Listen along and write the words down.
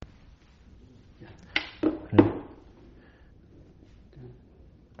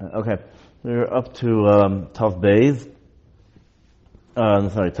Okay, we're up to Tov Beis.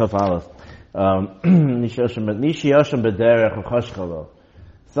 Tov Aleph.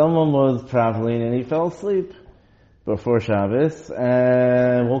 Someone was traveling and he fell asleep before Shabbos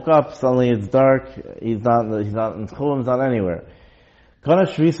and woke up. Suddenly it's dark. He's not in Chaim. He's not anywhere. Kana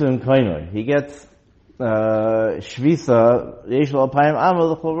shvisa in Kainoi. He gets shvisa. Yesh lo alpayim amma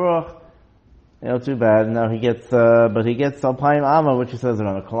l'chol ruach. Too bad. Now he gets alpayim amma, which he says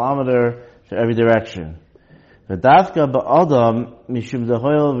around a kilometer to every direction. V'dafka ba'adam mishum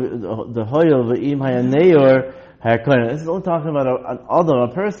dehoyel v'im hayaneyor hayakona. This is only talking about an adam, a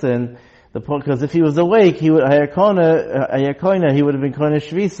person. Because if he was awake, he would hayakona. He would have been kona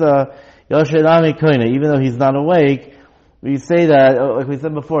shvisa yoshelami kona. Even though he's not awake, we say that, like we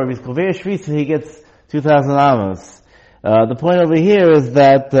said before, if he's kovei shvisa, he gets 2,000 amos. The point over here is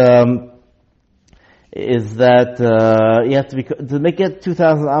that you have to be, to make it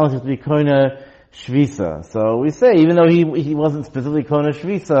 2,000 amos, you have to be kona shvisa. So we say, even though he wasn't specifically kona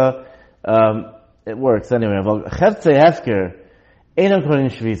shvisa, it works anyway. Cheftzei hefker, ain't no kona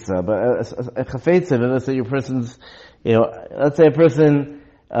shvisa, but a chafetzei, let's say your person's, let's say a person,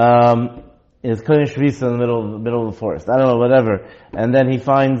 is kona shvisa in the middle of the forest. I don't know, whatever. And then he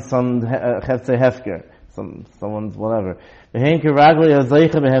finds some cheftzei hefker, someone's whatever. They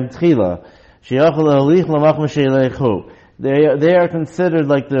are considered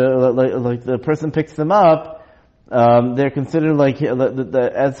like the person picks them up. They're considered like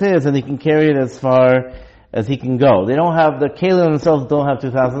as his, and he can carry it as far as he can go. They don't have the kelim themselves. Don't have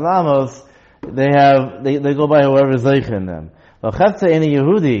 2,000 amos. They go by whoever's zeich in them. But any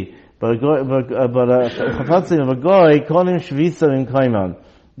Yehudi, but chafatzim of a goy calling shvisa in kaiman.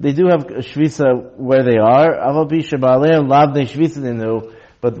 They do have shvisa where they are. Avabi shabaleim labnei shvisa dinu.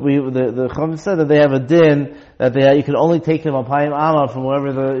 But the Chaim said that they have a din that you can only take them alpayim amma from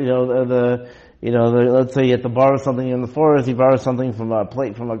wherever let's say you have to borrow something in the forest, you borrow something from a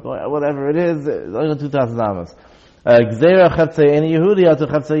plate, from a, whatever it is, only 2,000 amos. Gzeira chatzei any Yehudi atu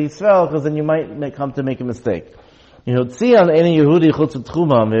chatzei Yisrael, because then you might come to make a mistake. See on any Yehudi chutz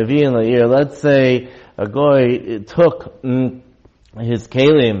v'tchuma mevi'in la'ir. Let's say a goy took his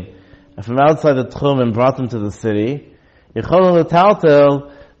kelim from outside the tchum and brought them to the city. You're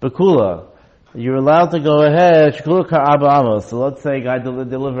allowed to go ahead. So let's say a guy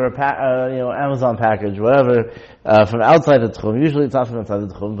deliver a Amazon package, whatever, from outside the tchum. Usually it's not from outside the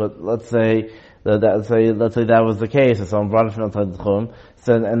tchum, but let's say that was the case. So someone brought it from outside the tchum,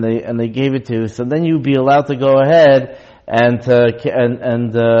 and they gave it to you. So then you'd be allowed to go ahead and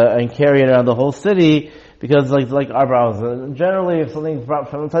carry it around the whole city. Because like our brows, generally if something's brought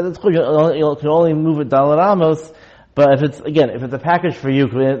from outside the tchum, you can only move it dalat amos. But if it's a package for you,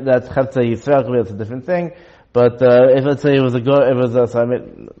 that's Chatzei Yisrael, that's a different thing. But, if let's say it was a goy, if it was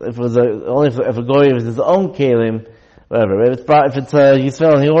his own kelim, whatever. If it's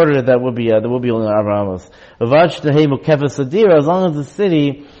Yisrael and he ordered it, there would be only Avramos. Avach Tehei Mukefes Ladira, as long as the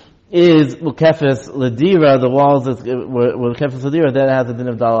city is Mukefes Ladira, the walls were Mukefes Ladira, then it has a din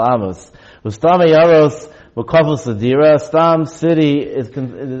of Dal Amos. Ustame Yaros, Mukafos Sadira, Stam city if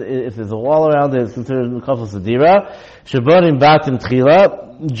there's a wall around it, it's considered Mukafos Sadira. Shabonim Batim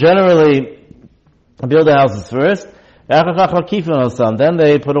Tchila, generally build the houses first. Then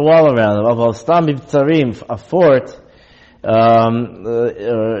they put a wall around them. Stam B'tzarim, a fort,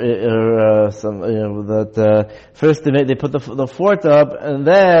 first they put the fort up, and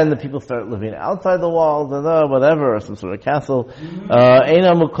then the people start living outside the walls, whatever, or some sort of castle.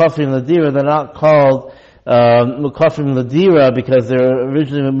 Eina Mukafim Ladira, they're not called Mukafim Ladira because they're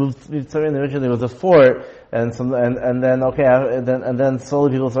originally originally was a fort, and then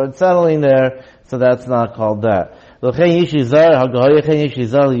slowly people started settling there, so that's not called that. If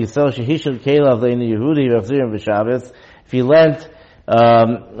he lent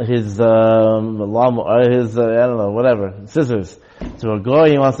scissors to a goy,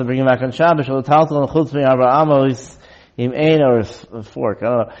 he wants to bring him back on Shabbos, or a fork, I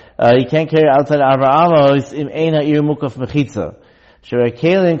don't know. He can't carry it outside Avramos,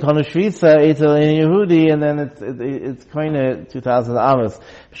 Yehudi, and then it's kind of 2,000 amos.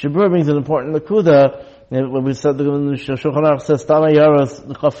 Shabur brings an important nakuda. When we said the Shulchan Aruch says Tama Yaros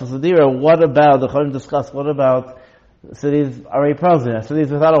Nechafas Adira, what about the Chaim discussed? What about cities already present,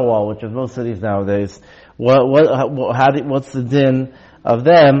 cities without a wall, which is most cities nowadays? What's the din of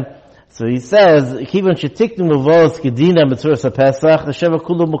them? So he says, if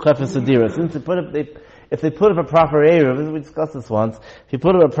they put up a proper eruv, we discussed this once, if you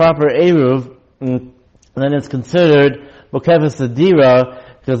put up a proper eruv, then it's considered mukefes adira,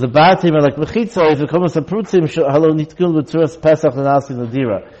 because the batim are like mechitza, if it comes to prutzim, hello, nitkul b'turas Pesach and Asi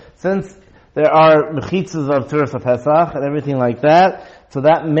Ladira. Since there are mechitzas of turas Pesach and everything like that, so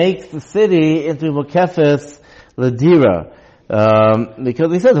that makes the city into mukefes Ladira.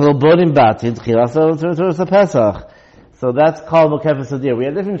 Because he said, hello, bodim batim, tchilas turas Pesach. So that's called mukefes Ladira. We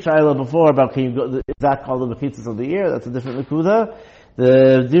had different shiloh before about can you go, is that called the mechitzas of the year? That's a different nekuda.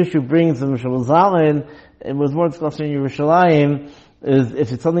 The Dirshu brings the Mishal Zalin, it was more discussion in Yerushalayim, is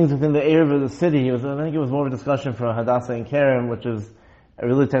if it's something within the area of the city, I think it was more of a discussion for Hadassah and Kerem, which is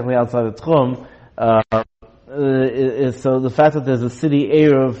really technically outside the Tchum, so the fact that there's a city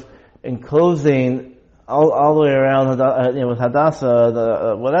Erev enclosing all the way around, with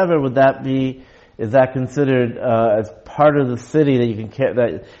Hadassah, whatever would that be, is that considered, as part of the city that you can carry,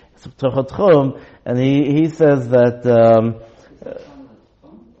 that, Tchum, and he says that,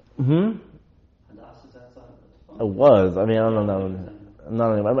 It was. I mean, I don't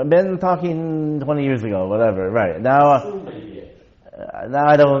know. I've been talking 20 years ago, whatever. Right now I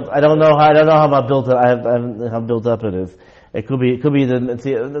don't know how built up. How built up it is. It could be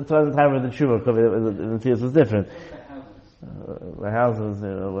the time of the Tshuva. Could be the Matthias was different. The houses,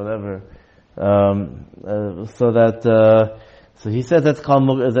 whatever. So he said that's called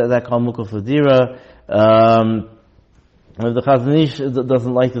Mukaf Ladira. If the Chazon Ish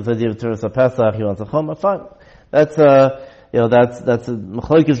doesn't like this idea of Turas Pesach, he wants a Chum, fine. That's that's a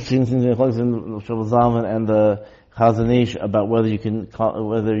machlokes between Shulchan Zalman and the Chazon Ish about whether you can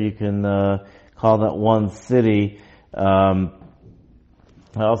call that one city. Also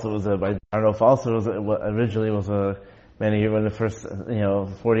was I don't know if also was originally was many years when the first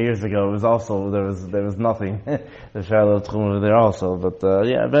 40 years ago it was also there was nothing the Shiloh Tchum over there also, but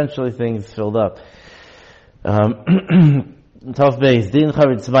eventually things filled up. Tough base. Din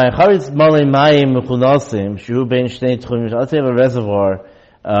charitz mayim. Charitz malei mayim mechunasim. Shu bein shnei tchumim. Let's say you have a reservoir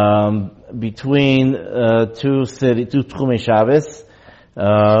between two tchumei Shabbos.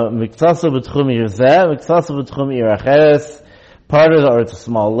 Miktaso b'tchum yirzeh, miktaso b'tchum yiracheres. Part of it, or it's a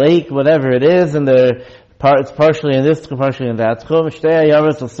small lake, whatever it is, and it's partially in this tchum, partially in that tchum. Shtei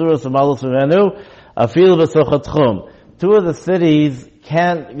ayaros asuros umalus v'menu. Afilu b'socha tchum. Two of the cities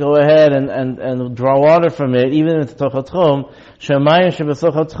can't go ahead and draw water from it, even if it's Toch HaTchum. Shemayim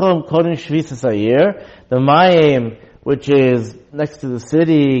shebesoch HaTchum kodin shvisas hayir. The Mayim, which is next to the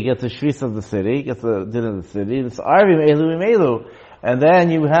city, gets the shvis of the city, gets the din of the city. It's Arvim Elu Imelu. And then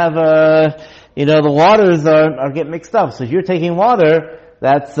you have, the waters are get mixed up. So if you're taking water,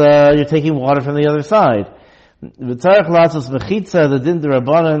 you're taking water from the other side. V'tzarech lasos mechitza, the din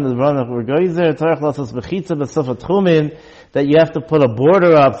d'Rabbanan, the Rabbanan were goyzer, tzarech lasos mechitza b'sof HaTchumin, that you have to put a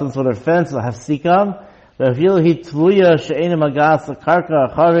border up, some sort of fence, have sikam. V'afil hi tluya she'enim agas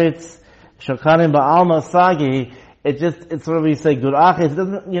karka charetz shokanim ba'alma sagi. It's sort of, you say, gurach,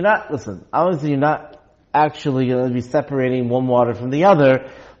 obviously you're not actually going to be separating one water from the other,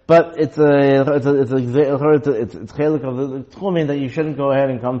 but it's chelik of the tchumin that you shouldn't go ahead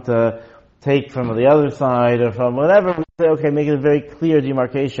and come to take from the other side or from whatever. Say, okay, make it a very clear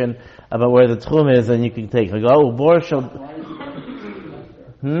demarcation about where the tchum is, and you can take. Like, oh, bor shall. So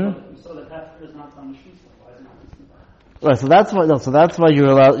the pastor is not on the shul. Why is it not? Right. So that's why. No, so that's why you're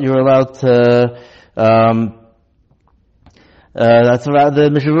allowed to. That's around the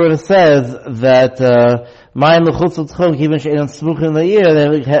Mishavura says that Mayim l'chutz l'tchum even she'enon smuchim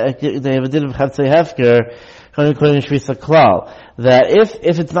la'ir they have a din of chatzei hefker. That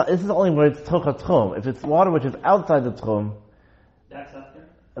if it's not, this is only where it's toch tchum. If it's water which is outside the tchum,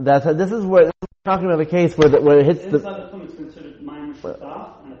 this is where we're talking about the case where it hits the. Inside the tchum, it's considered mayim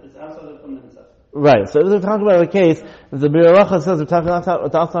shutaf, and if it's outside the tchum, then it's. Right. So if we're talking about the case, the Orach says we're talking about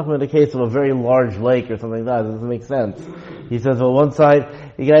the case of a very large lake or something like that. It doesn't make sense. He says, well, one side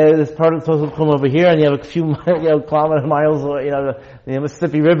you got this part of the tchum over here, and you have a few kilometer miles, the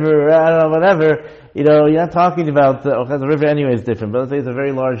Mississippi River, I don't know, whatever. You're not talking about the river anyway is different, but let's say it's a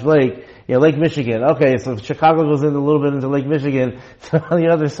very large lake, Lake Michigan. Okay, so if Chicago goes in a little bit into Lake Michigan, so on the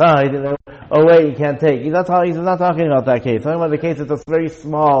other side, oh wait, you can't take. He's not talking about that case. He's talking about the case it's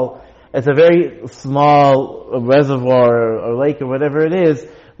a very small reservoir or lake or whatever it is,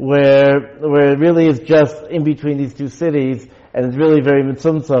 where it really is just in between these two cities, and it's really very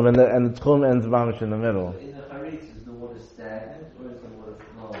mitzumtzum, and the tchum ends mamish in the middle. In the Haris, is the water stagnant or is the water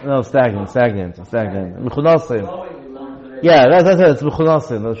flowing? No, stagnant. Mechunasim. Yeah, that's it. It's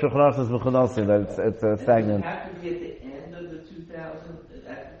mechunasim. The Shulchan says mechunasim, that it's stagnant. Does it have to be at the end of the 2000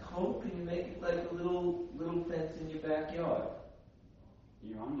 at the tchum? Can you make it like a little fence in your backyard?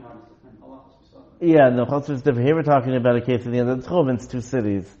 Yeah, no, Chotzer is different. Here we're talking about a case at the end of the Tchum, it's two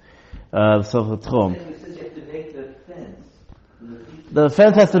cities. So the Tchum. It says you have to make the fence. The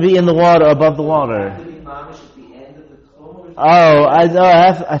fence has to be in the water, above the water. Does it have to be mamish at the end of the tchum, or is it- Oh, I know.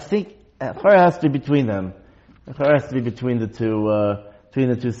 I think Chara has to be between them. Chara has to be between the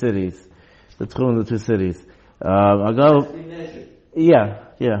two cities, the tchum of the two cities. I'll go. It has to be measured. Yeah.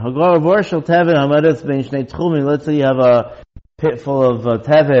 I'll go over shel tevin hamaretz bein shnei tchumin. Let's say you have a pit full of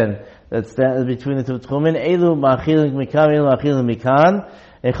tevin that's between the two tchumin. Elu ma'achilim mikan, elu ma'achilim mikan.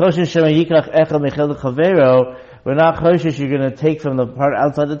 Echoshin shema yikach echad mechel chavero. We're not choshish you're going to take from the part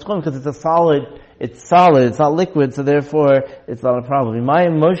outside the tchum because it's solid, it's not liquid, so therefore it's not a problem.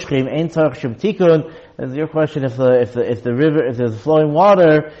 Mayim moshchim ein tzarich shem tikun. That's your question. If the river, if there's flowing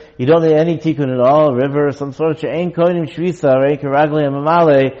water, you don't need any tikkun at all. A river or some sort. She'ein koinim shvisa, right? Karagle and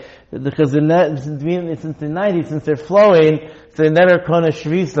mamale. Because since the 90s, since they're flowing, so they never kona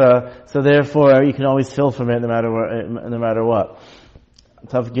shvisa. So therefore, you can always fill from it no matter what.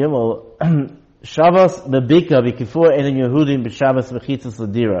 Tav Gimel. Shabbos bebika b'kifur enim Yehudim b'Shabbos b'chitzas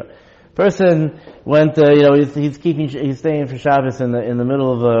l'dira. Person went, he's staying for Shabbos in the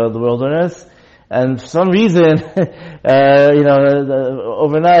middle of the wilderness, and for some reason,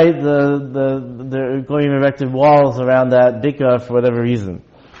 overnight they're going to erect walls around that bika for whatever reason.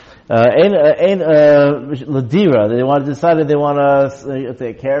 L'dira, decided they want to,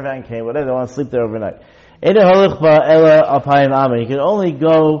 a caravan came, whatever, they want to sleep there overnight. You can only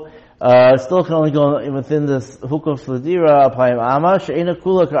go. Still can only go within this hukuf l'dira apayim ama she'ena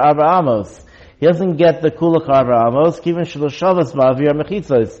kula ka'arba amos. He doesn't get the kula ka'arba amos. Given shaloshavas ma'avir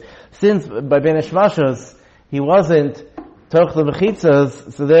mechitzos. Since by ben hashmashos he wasn't toch the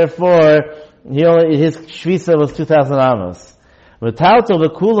mechitzos, so therefore his shvisa was 2,000 amos. V'tauto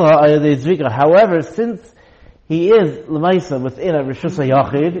v'kula ayadei zvika. However, since he is l'maisa within a rishus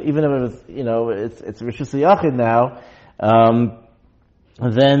hayachid, even if it was it's rishus hayachid now.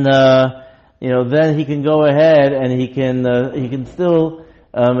 Then he can go ahead and he can still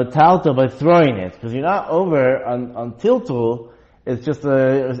metalto by throwing it, because you're not over on tiltul. It's just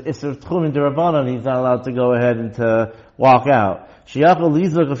it's a tchum derabanan. He's not allowed to go ahead and to walk out. Sheyachol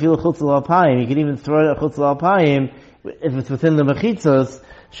lizok afil chutz l'alpayim. He can even throw it chutz l'alpayim if it's within the mechitzos.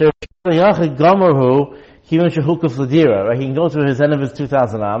 Sheyachol gomerhu kivan shehukuf l'dira. Right, he can go to his end of his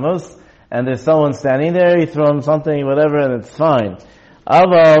 2,000 amos, and there's someone standing there. You throw him something, whatever, and it's fine.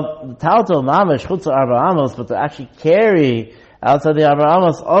 Ava tauto mamish chutz arba amos, but to actually carry outside the arba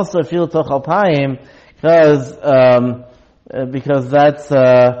amos also feel toch alpayim, because that's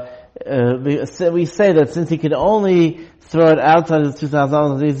we say that since he can only throw it outside the 2,000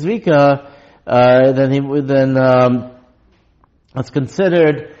 amos zvika, then it's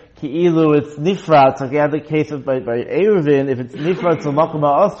considered ki'ilu it's nifrat. So if you have the case of by Eruvin, if it's nifrat so makom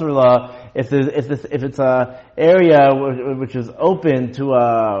ha'asrula. If it's a area which is open to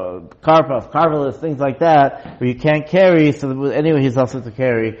carvelous, things like that, where you can't carry, so anyway he's also to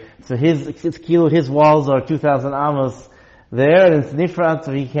carry. So his walls are 2,000 amos there, and it's nifrat,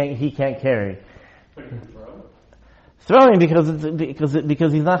 so he can't carry. But you can throw? Throwing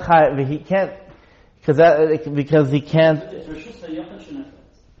because he's not high, he can't, because he can't. It's Rishus HaYachid Shenefetz.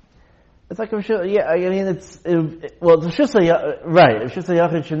 It's like it's Rishus right. Rishus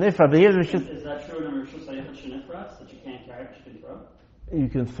HaYachid Shenifra, but here's Rishus. Is that true in Rishus HaYachid Shenefetz that you can't carry but you can throw? You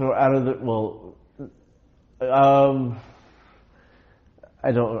can throw out of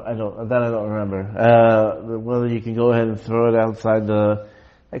I don't remember. Whether you can go ahead and throw it outside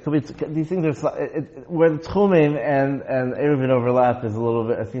it could be, these things are, where the Tchumim and Eruvin overlap is a little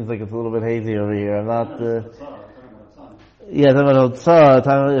bit, it seems like it's a little bit hazy over here. I'm not, talking about Hotzah,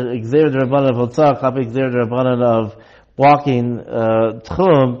 Gzeir D'Rabbanan of Hotzah, Chapi Gzeir D'Rabbanan of walking,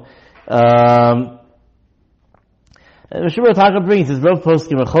 Tchum. Meshubur Taka brings his Rav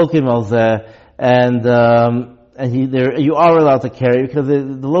Poskim Cholkim al Zeh, and you are allowed to carry, because the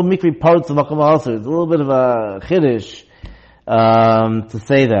little mikri parts of Makom HaAsur, it's a little bit of a chiddush, to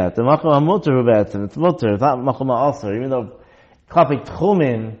say that. The Makom HaMutar, it's mutar, it's not Makom HaAsur, even though Chapi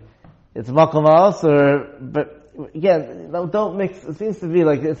Tchumin, it's Makom HaAsur, but again, don't mix, it seems to be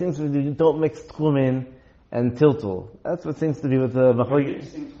don't mix Tchumin and Tiltul. That's what seems to be with the You're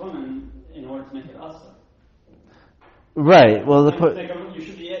mixing Tchumin in order to make it Asa. Right, well you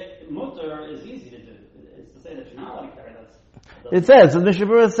should be, mutar is easy to do. It's to say that you're not allowed to carry that. It says, the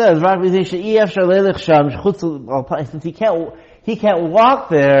Mishabura says, since he can't walk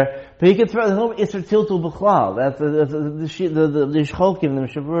there, but he can throw, there's no Isser Tiltul B'chlal. That's the Shulchan the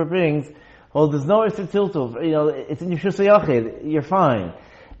Mishabura brings. Well, there's no Isser Tiltul. It's in Yeshus HaYachid. You're fine.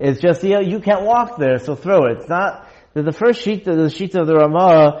 It's just, you can't walk there, so throw it. It's not, the first sheet of the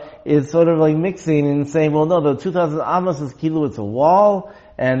Ramah is sort of like mixing and saying, well, no, the 2,000 Amos is Kilu, it's a wall,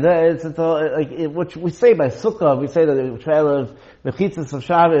 And it's all, which we say by Sukkah, we say that the trail of Mechitzas of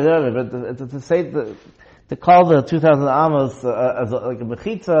Shabbos, but to say to call the 2,000 Amos as like a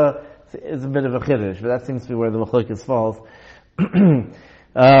Mechitza is a bit of a Chiddush, but that seems to be where the Machlokes falls.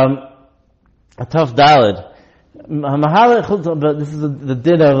 A tough Daled. But this is the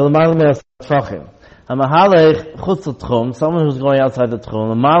din of L'mala Me'asar Tfachim. Hamahalech Chutz L'Tchum, someone who's going outside the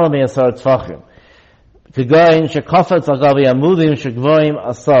Tchum, L'mala Me'asar Tfachim. K'goyin shekofetz al gavi amudim shekvoim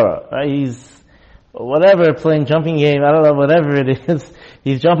asara. He's, whatever, playing jumping game, I don't know, whatever it is.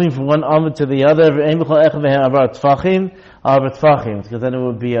 He's jumping from one amud to the other. Because then it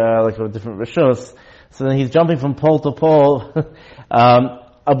would be like a different rishos. So then he's jumping from pole to pole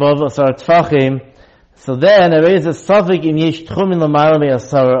above asara tfachim. So then it raises suffix im yesh tchumin l'mayla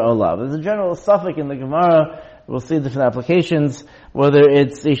me'asara olav. There's a general suffix in the Gemara. We'll see different applications, whether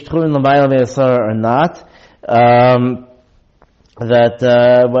it's yesh tchumin l'mayla me'asara or not. And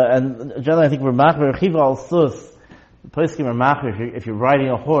generally I think we're machmer chiva al sus. Poskim are machmer. If you're riding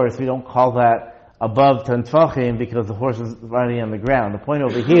a horse, we don't call that above 10 tfachim because the horse is riding on the ground. The point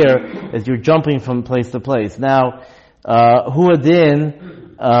over here is you're jumping from place to place. Now, huadin.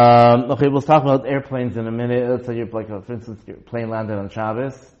 Okay, we'll talk about airplanes in a minute. Let's say for instance, your plane landed on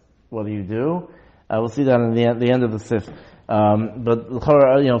Shabbos. What do? We'll see that in the end of the sif. But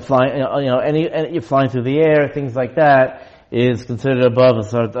flying, you're flying through the air, things like that is considered above a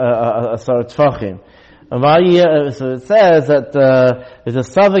sort of tfachim. So it says that there's a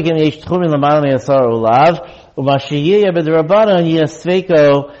suffix in yesh tchumin l'mayla me'asar ulav u'mashiyeh b'derabanan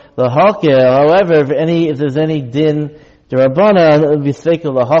yasveiko l'hakel. However, if there's any din derabbanan, it would be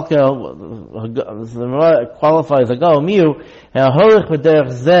sveiko l'hakel. Qualifies a go miu and horich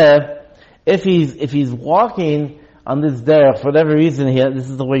b'derech zeh. If he's walking on this derech for whatever reason, this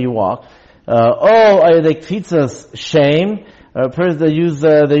is the way you walk. They kfitzas shame.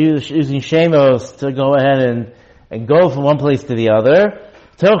 They're using shemos to go ahead and go from one place to the other.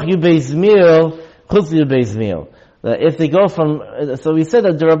 Toch you beis meal, chutz you beis meal. If they go from, so we said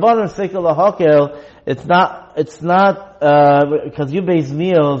that the Rabbanan Sekel HaHakel, it's not, because you beis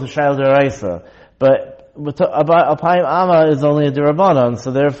meal is a Shail Deraisa. But Apayim Amma is only a Derabanan,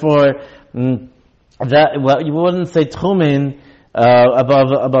 so therefore, you wouldn't say Tchumin,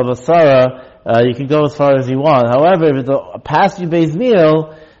 above a Sarah. You can go as far as you want. However, if it's a past you beis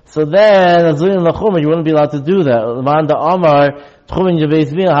meal, so then azuyin lachumah, you wouldn't be allowed to do that. Man da Amar tchumin you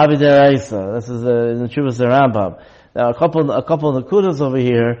beis meal havi deraisa. This is in the Chuvas Rambam. Now a couple of nakudas over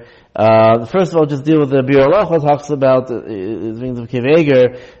here. First of all, just deal with the Orach talks about things of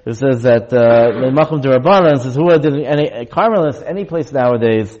Kiveger, who says that Makom Derabanan says who are doing any Carmelists any place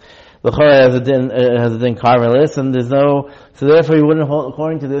nowadays. The Chorah has a din Carmelis, and there's no, so therefore you wouldn't hold,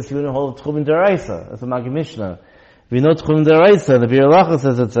 according to this, you wouldn't hold Tchumin Deraisa. That's a Magid Mishnah. If you know Tchumin Deraisa, the Bir Lacha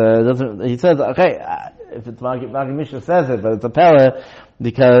says he says, okay, if it's Magid Mishnah says it, but it's a Pella,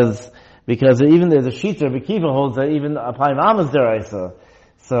 because even there's a Shita, Bekiva holds that even Apayim Am is Deraisa.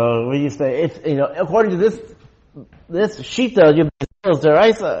 So when you say, according to this Shita, you is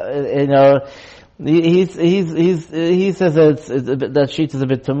Deraisa, he says that sheet is a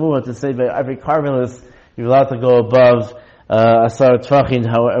bit tamua to say that every Carmelis you're allowed to go above asar tvachim,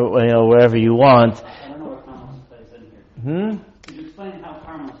 wherever you want. I don't know where Carmelis plays in here. Could you explain how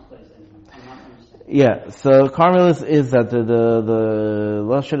Carmelis plays in here? I'm not understanding. Yeah, so Carmelis is that the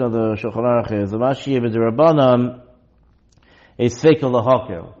lashon of the Shulchan Aruch is the mashiyeh b'derabanan is fekel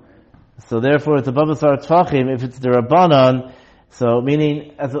lahakel. So therefore, it's above asar tvachim if it's derabanan. So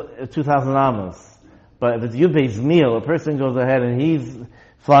meaning as 2,000 amos. But if it's Yube's meal, a person goes ahead and he's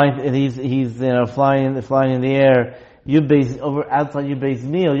flying, and he's flying in the air. Outside Yube's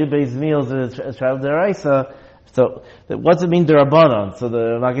meal is a Shail Deraisa. So what's it mean Derabanan? So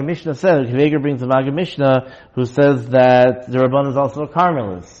the Magid Mishnah says, Kveger brings the Magid Mishnah who says that Derabanan is also a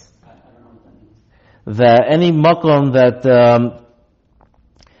Carmelis. I don't know what that means. That any makom that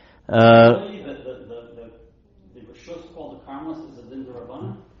The Rishus called the Carmelis is a din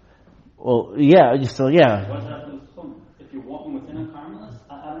Derabanan? well, yeah, so yeah. What does that have to do with Tchumin? If you're walking within a Carmelis,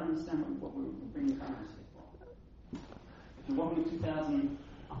 I don't understand what we're bringing Carmelis for. If you're walking with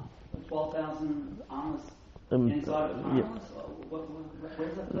 12,000 amos inside of Carmelis, where does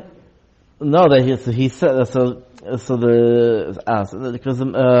that play? No, that he said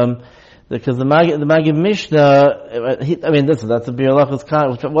because the Magid Mishnah, that's a Bir Lachas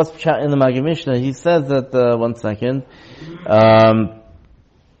Khan. What's in the Magid Mishnah? He says that, one second,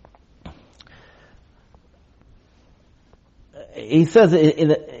 he says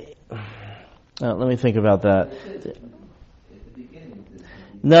let me think about that.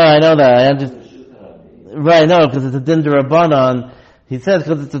 No, I know that. Right, no, because it's a din derabanan. He said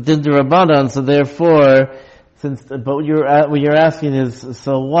because it's a din d'Rabbanan, so therefore, but what you're asking is,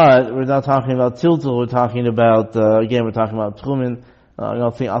 so what? We're not talking about tiltul, we're talking about, again, we're talking about Tchumen.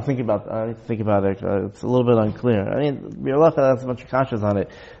 I'll think about it. It's a little bit unclear. I mean, Birlacha has a bunch of kashas on it.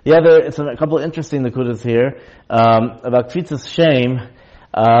 The other, it's a couple of interesting nakudas here, about Kvitzas Shem.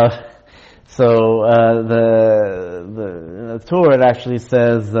 The Torah it actually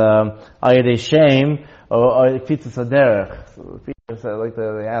says, Ayadei Shem, or Kvitzas Haderech.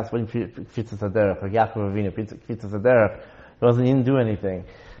 They asked when Kvitzas Haderech, or Yaakov Avinu, Kvitzas Haderech. He didn't do anything.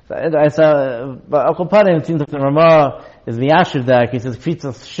 I saw, but Al Kopanim, it seems like the Ramah is Miyashiv Dak. He says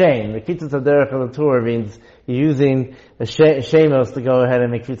Kvitzas Shem. The Kvitzas Haderech of the Torah means you're using the Shemos to go ahead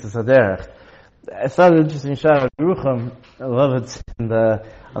and make Kvitzas Haderech. I saw an interesting shot of Aruch. I love it on the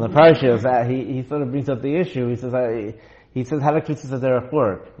Parashas. He sort of brings up the issue. He says how did Kvitzas Haderech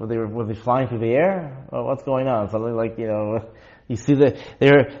work? Were they flying through the air? Well, what's going on? Something like, you see that they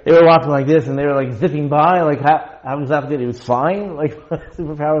were walking like this and they were like zipping by, like how exactly did he was flying? Like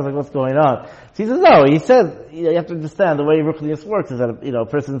superpowers, like what's going on? So he says no, he said, you have to understand the way Ruchnius works is that, a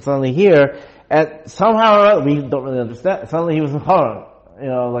person suddenly here and somehow or other, we don't really understand, suddenly he was in Choron.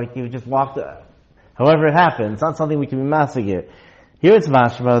 Like he just walked, however it happened. It's not something we can be massing it. Here it's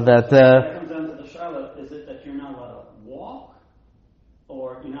mashma that, it comes down to the Charlotte, is it that you're not allowed to walk?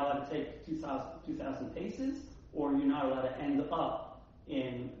 Or you're not allowed to take 2,000 paces? Or you're not allowed to end up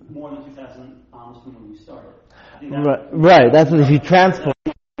in more than 2,000 amos from when you started. Right. That's what if you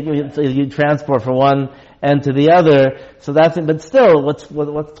transport from one end to the other. So that's it. But still, what's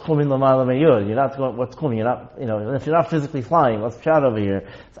tchumin l'maala meyud? You're not going. What's tchumin? You're not. If you're not physically flying, what's pshat over here?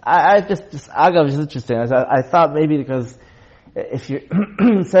 So I just agav is interesting. I thought maybe because if you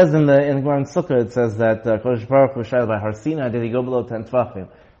it says in the Gemara Sukkah, it says that Kodesh Baruch Hu shayla by Har Sinai, did he go below 10 tvachim?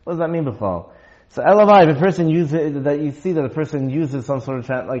 What does that mean, b'chol? So Elamai, if a person uses that, you see that a person uses some sort of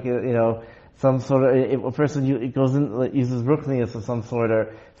some sort of, if a person goes in, uses ruchnius of some sort,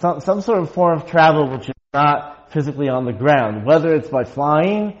 or some sort of form of travel which is not physically on the ground, whether it's by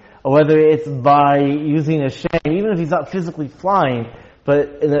flying or whether it's by using a shem, even if he's not physically flying,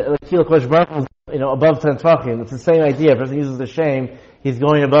 but the Kil Kosh Baruch, above 10 tvachim, it's the same idea. A person uses a shem, he's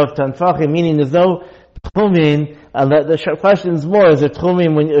going above 10 tvachim, meaning there's no tchumin, and the question is more, is there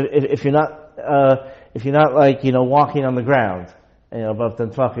tchumin if you're not walking on the ground, above 10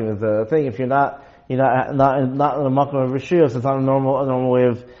 tvachim is a thing. If you're not in a makom of rishuyos, it's not a normal way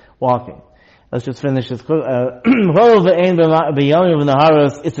of walking. Let's just finish this. And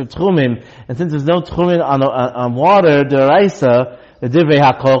since there's no tchumin on water, deraisa, the divrei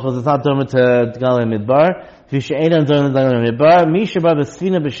hakol, because it's not done to Galei Midbar. Misha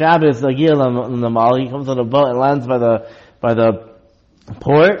b'sfina b'Shabbos lagil l'namal. He comes on a boat and lands by the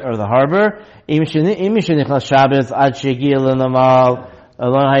port or the harbor. It's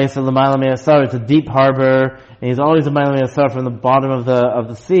a deep harbor, and he's always a mile from the bottom of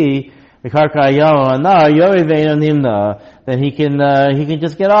the sea. Then he can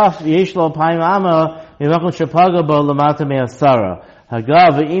just get off. If he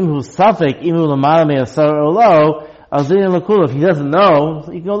doesn't know,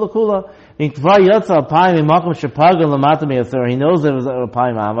 he can go l'kula. He knows there was a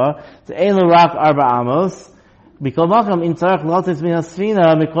paim ama. So ein l'rak arba amos. Mikol makam in tzarech l'altis min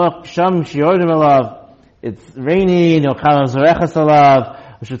hasfina mikol sham shiyordim alav. It's rainy, kalam zarechas alav.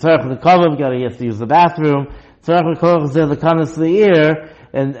 Tzarech l'kavav, he has to use the bathroom. Tzarech l'kol zeh l'kanas l'ir,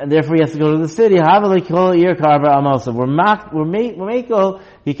 and therefore he has to go to the city. Hava l'kol ir k'arba amos. So we're makel.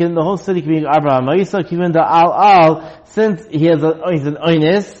 The whole city can be arba amos. Even the al, since he's an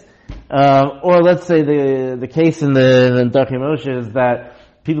oynis. Or let's say the case in the Darkei Moshe is that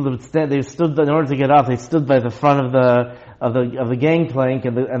people they stood in order to get off. They stood by the front of the gangplank,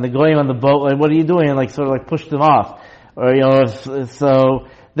 and the going on the boat. Like, what are you doing? And sort of pushed them off, or so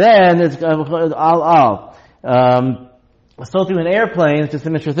then it's al. So to an airplane. Just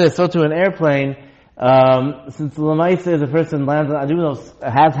finish with this. So to an airplane. Since the Lamaisa is a person landed, I do know it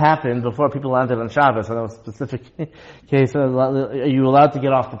has happened before people landed on Shabbos. I know a specific case. Are you allowed to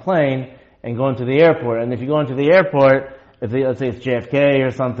get off the plane and go into the airport? And if you go into the airport, let's say it's JFK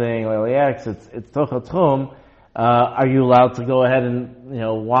or something, or LAX, it's Tochot Tchum, are you allowed to go ahead and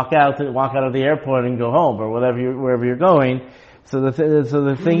walk out of the airport and go home or wherever you're going? So the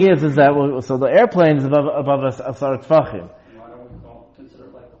thing is that the airplane is above a sar tfachim.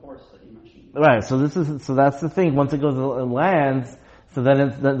 Right, so that's the thing. Once it goes and lands, so then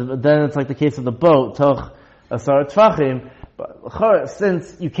it's like the case of the boat, toch asar tfachim. But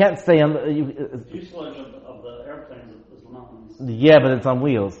since you can't stay on the fuselage of the airplane is monotonous. Yeah, but it's on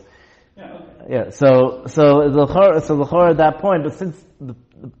wheels. Yeah, okay. Yeah, so the L'chora at that point, but since the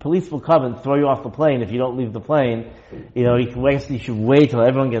police will come and throw you off the plane if you don't leave the plane, you should wait till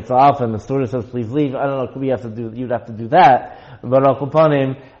everyone gets off and the stewardess says please leave. I don't know, you'd have to do that. But Al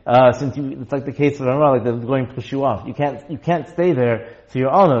Kupanim, it's like the case of Amar, like they're going to push you off. You can't stay there to your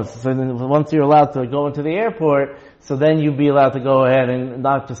honors. So then once you're allowed to go into the airport, so then you'd be allowed to go ahead and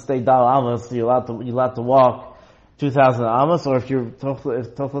not just stay Dal Amos, so you're allowed to walk 2,000 Amos, or if you're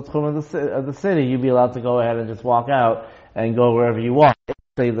Tochla Tchum of the city, you'd be allowed to go ahead and just walk out and go wherever you want.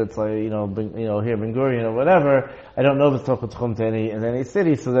 Say that's like, here Ben Gurion or whatever. I don't know if it's Tochla Tchum in any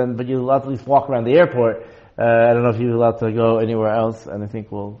city, but you're allowed to at least walk around the airport. I don't know if you're allowed to go anywhere else, and I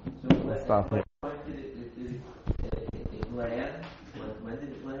think we'll stop here. When did it land? When did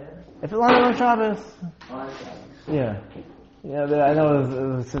it land? If it landed on Shabbos. On Shabbos. Yeah. Yeah, I know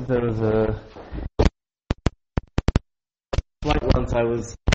there was a flight once I was